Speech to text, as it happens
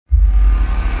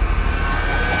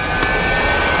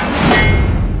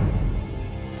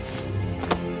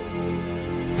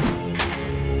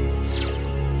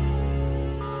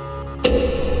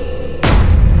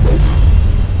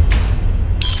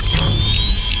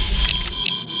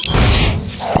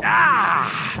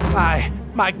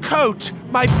My coat!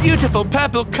 My beautiful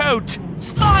purple coat!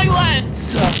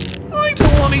 Silence! I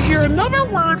don't want to hear another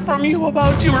word from you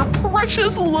about your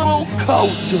precious little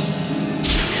coat.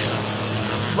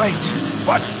 Wait,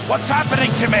 what's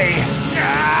happening to me?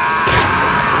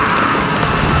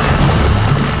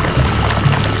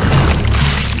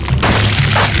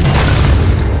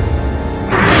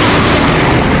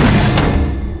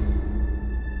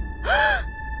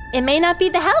 It may not be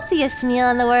the healthiest meal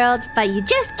in the world, but you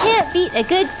just can't beat a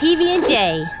good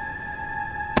PB&J.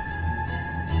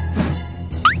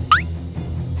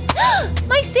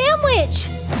 My sandwich!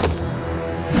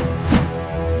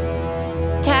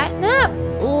 Catnap,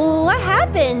 what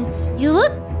happened? You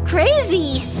look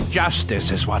crazy.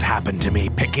 Justice is what happened to me,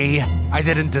 Picky. I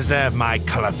didn't deserve my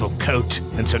colorful coat,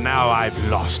 and so now I've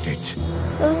lost it.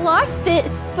 Lost it?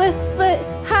 But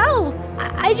how?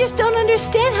 I just don't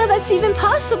understand how that's even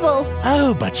possible.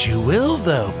 Oh, but you will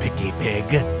though, Picky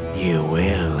Pig. You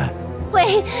will.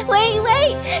 Wait!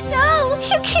 No!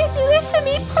 You can't do this to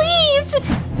me, please!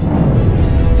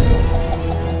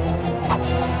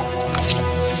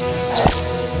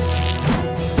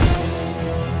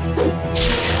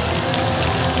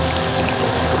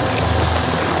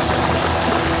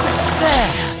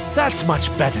 There! That's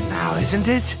much better now, isn't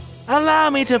it? Allow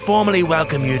me to formally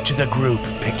welcome you to the group,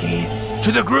 Picky.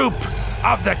 To the group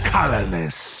of the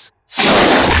colorless.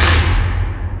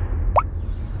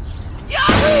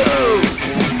 Yahoo!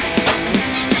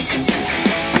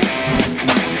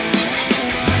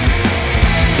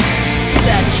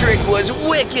 That trick was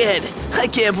wicked! I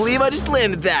can't believe I just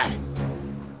landed that.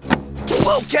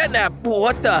 Whoa, Catnap,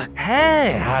 what the?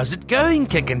 Hey, how's it going,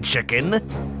 Kickin' Chicken?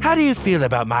 How do you feel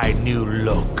about my new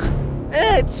look?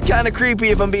 It's kind of creepy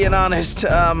if I'm being honest.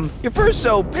 Your fur's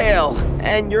so pale,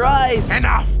 and your eyes...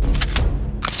 Enough!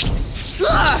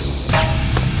 Ah!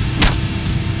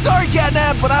 Sorry,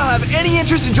 Catnap, but I don't have any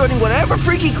interest in joining whatever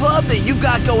freaky club that you've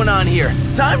got going on here.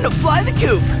 Time to fly the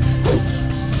coop!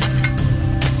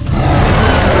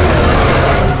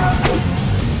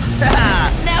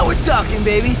 Now we're talking,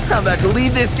 baby. I'm about to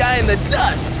leave this guy in the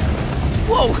dust.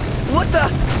 Whoa, what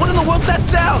in the world's that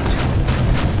sound?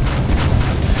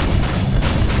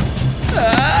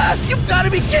 You've got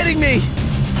to be kidding me!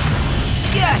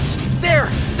 Yes!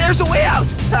 There's a way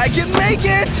out! I can make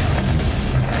it!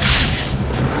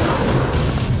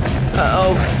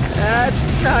 Uh-oh,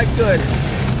 that's not good.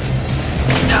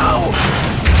 No!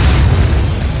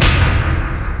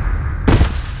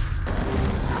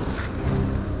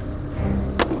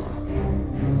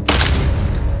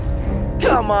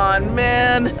 Come on,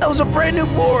 man! That was a brand new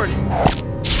board!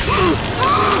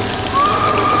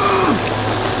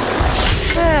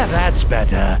 There, that's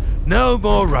better. No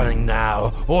more running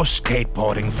now, or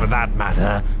skateboarding for that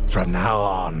matter, from now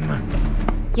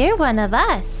on. You're one of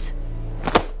us.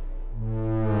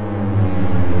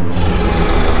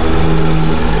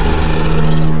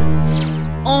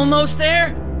 Almost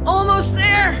there! Almost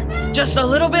there! Just a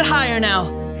little bit higher now.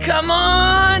 Come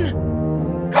on!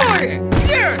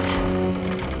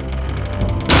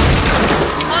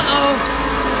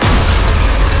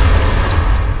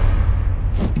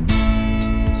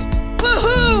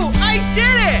 Uh-oh! I did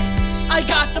it! I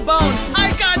got the bone!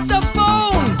 I got the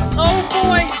bone! Oh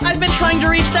boy, I've been trying to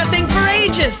reach that thing for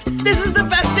ages! This is the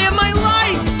best day of my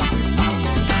life!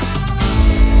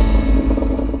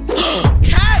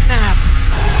 Catnap!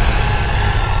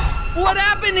 What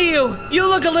happened to you? You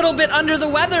look a little bit under the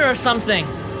weather or something.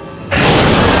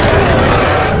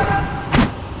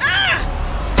 Ah!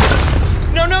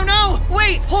 No!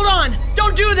 Wait, hold on!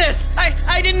 Don't do this!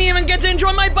 I didn't even get to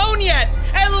enjoy my bone yet!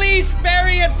 At least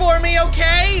bury it for me,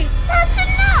 okay? That's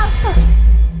enough!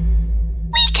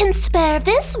 We can spare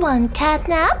this one,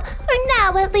 Catnap. For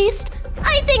now, at least.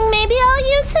 I think maybe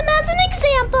I'll use him as an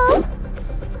example.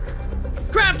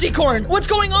 Crafty Corn, what's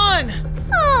going on?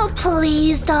 Oh,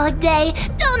 please, Dog Day.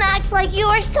 Don't act like you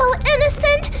are so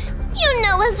innocent. You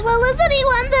know as well as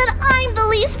anyone that I'm the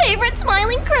least favorite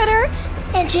smiling critter.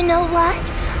 And you know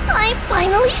what? I'm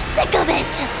finally sick of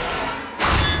it.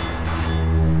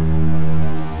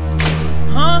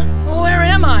 Huh? Where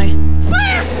am I?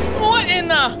 What in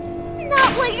the...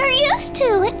 Not what you're used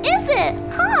to, is it?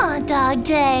 Huh, Dog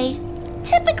Day?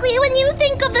 Typically, when you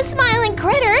think of the smiling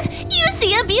critters, you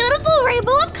see a beautiful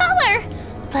rainbow of color.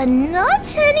 But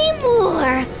not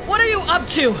anymore. What are you up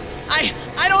to? I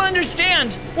don't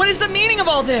understand. What is the meaning of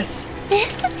all this?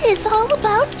 This is all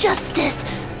about justice.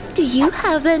 Do you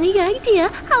have any idea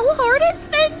how hard it's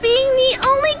been being the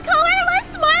only colorless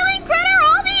smiling critter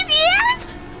all these years?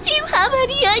 Do you have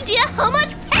any idea how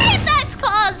much pain that's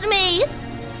caused me?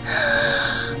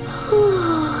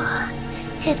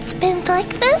 It's been like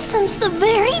like this since the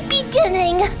very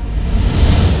beginning.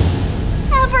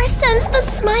 Ever since the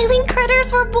smiling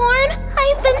critters were born,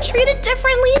 I've been treated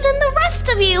differently than the rest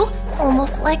of you.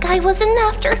 Almost like I was an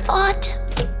afterthought.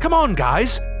 Come on,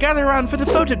 guys. Gather around for the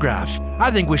photograph.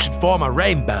 I think we should form a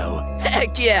rainbow.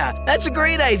 Heck yeah, that's a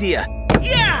great idea.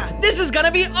 Yeah, this is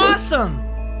gonna be awesome.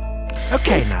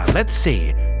 Okay, now let's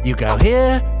see. You go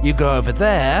here, you go over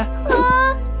there.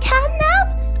 Catnap?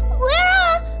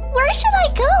 Where should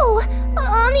I go?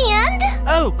 On the end?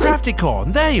 Oh, Crafty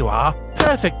Corn, there you are.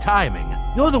 Perfect timing.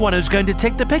 You're the one who's going to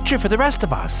take the picture for the rest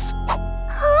of us.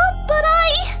 Huh? But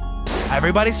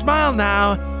Everybody smile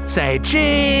now. Say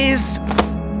cheese.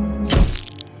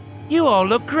 You all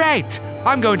look great.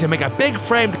 I'm going to make a big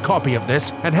framed copy of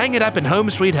this and hang it up in Home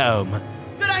Sweet Home.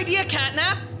 Good idea,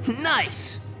 Catnap.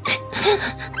 Nice.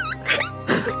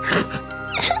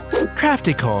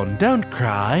 Crafty Corn, don't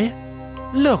cry.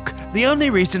 Look, the only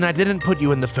reason I didn't put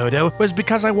you in the photo was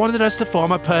because I wanted us to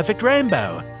form a perfect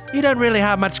rainbow. You don't really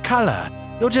have much color.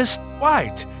 You're just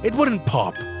white. It wouldn't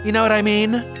pop. You know what I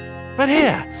mean? But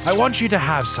here, I want you to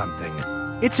have something.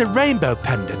 It's a rainbow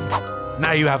pendant.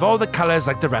 Now you have all the colors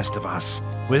like the rest of us.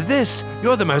 With this,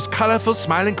 you're the most colorful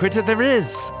smiling critter there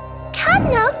is.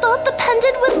 Catnap thought the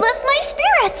pendant would lift my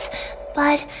spirits,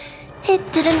 but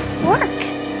it didn't work.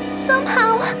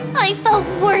 Somehow, I felt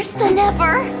worse than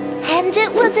ever. And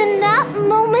it was in that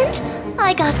moment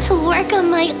I got to work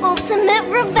on my ultimate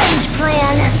revenge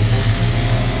plan.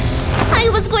 I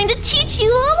was going to teach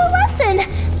you all a lesson,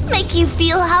 make you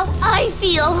feel how I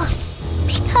feel.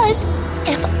 Because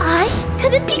if I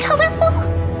couldn't be colorful,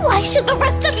 why should the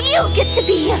rest of you get to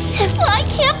be? If I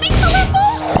can't be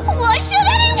colorful, why should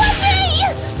anyone be?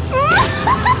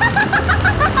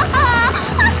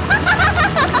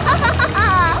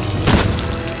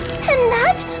 And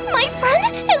that, my friend,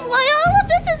 is why all of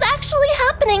this is actually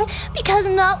happening, because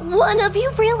not one of you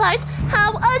realized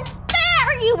how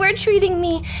unfair you were treating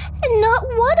me, and not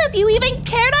one of you even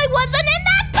cared I wasn't in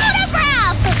that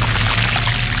photograph!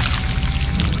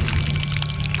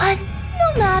 But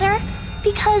no matter,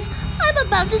 because I'm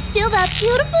about to steal that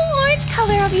beautiful orange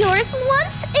color of yours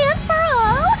once and for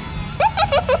all.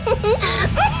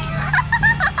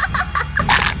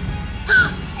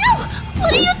 No!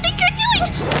 What do you think you're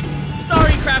doing?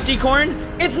 Sorry, Crafty Corn.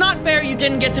 It's not fair you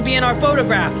didn't get to be in our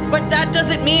photograph, but that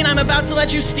doesn't mean I'm about to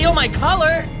let you steal my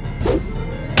color.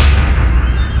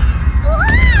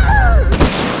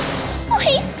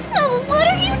 Wait, no, what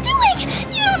are you doing?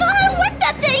 You don't know how to work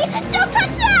that thing! Don't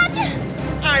touch that!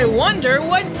 I wonder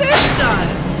what this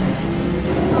does.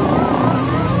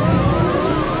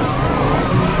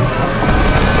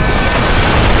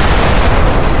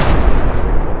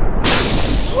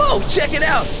 Whoa, check it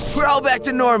out. We're all back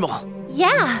to normal.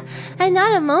 Yeah, and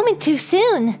not a moment too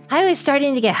soon. I was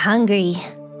starting to get hungry.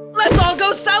 Let's all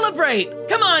go celebrate.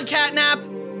 Come on, Catnap.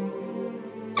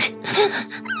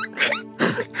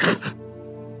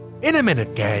 In a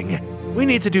minute, gang. We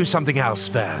need to do something else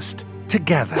first.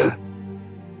 Together.